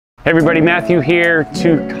Hey everybody, Matthew here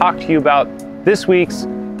to talk to you about this week's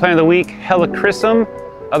plant of the week, Helichrysum,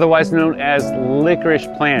 otherwise known as licorice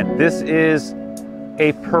plant. This is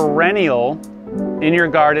a perennial in your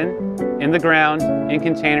garden, in the ground, in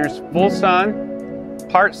containers, full sun,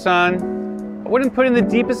 part sun. I wouldn't put in the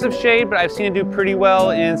deepest of shade, but I've seen it do pretty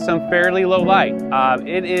well in some fairly low light.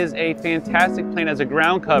 It is a fantastic plant as a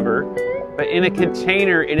ground cover, but in a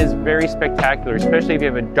container, it is very spectacular, especially if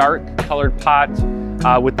you have a dark colored pot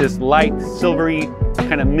with this light silvery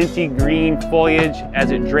kind of minty green foliage as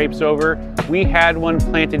it drapes over. We had one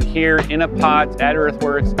planted here in a pot at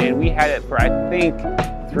Earthworks, and we had it for I think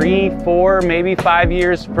 3, 4, maybe 5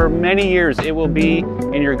 years. For many years it will be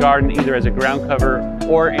in your garden either as a ground cover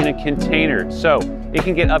or in a container. So it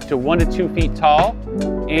can get up to 1 to 2 feet tall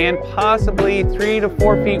and possibly 3 to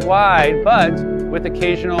 4 feet wide, but with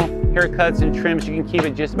occasional haircuts and trims, you can keep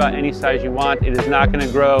it just about any size you want. It is not going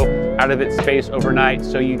to grow out of its space overnight,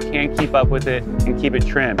 so you can keep up with it and keep it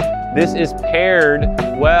trimmed. This is paired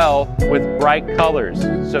well with bright colors,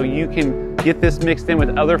 so you can get this mixed in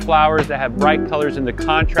with other flowers that have bright colors, and the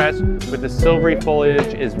contrast with the silvery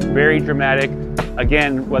foliage is very dramatic.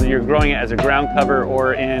 Again, whether you're growing it as a ground cover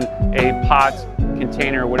or in a pot,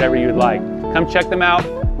 container, whatever you'd like. Come check them out.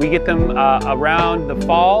 We get them around the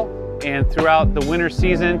fall and throughout the winter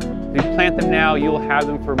season. If you plant them now, you'll have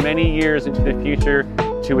them for many years into the future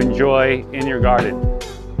to enjoy in your garden.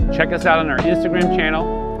 Check us out on our Instagram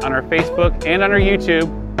channel, on our Facebook, and on our YouTube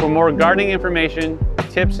for more gardening information,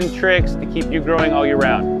 tips and tricks to keep you growing all year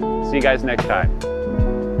round. See you guys next time.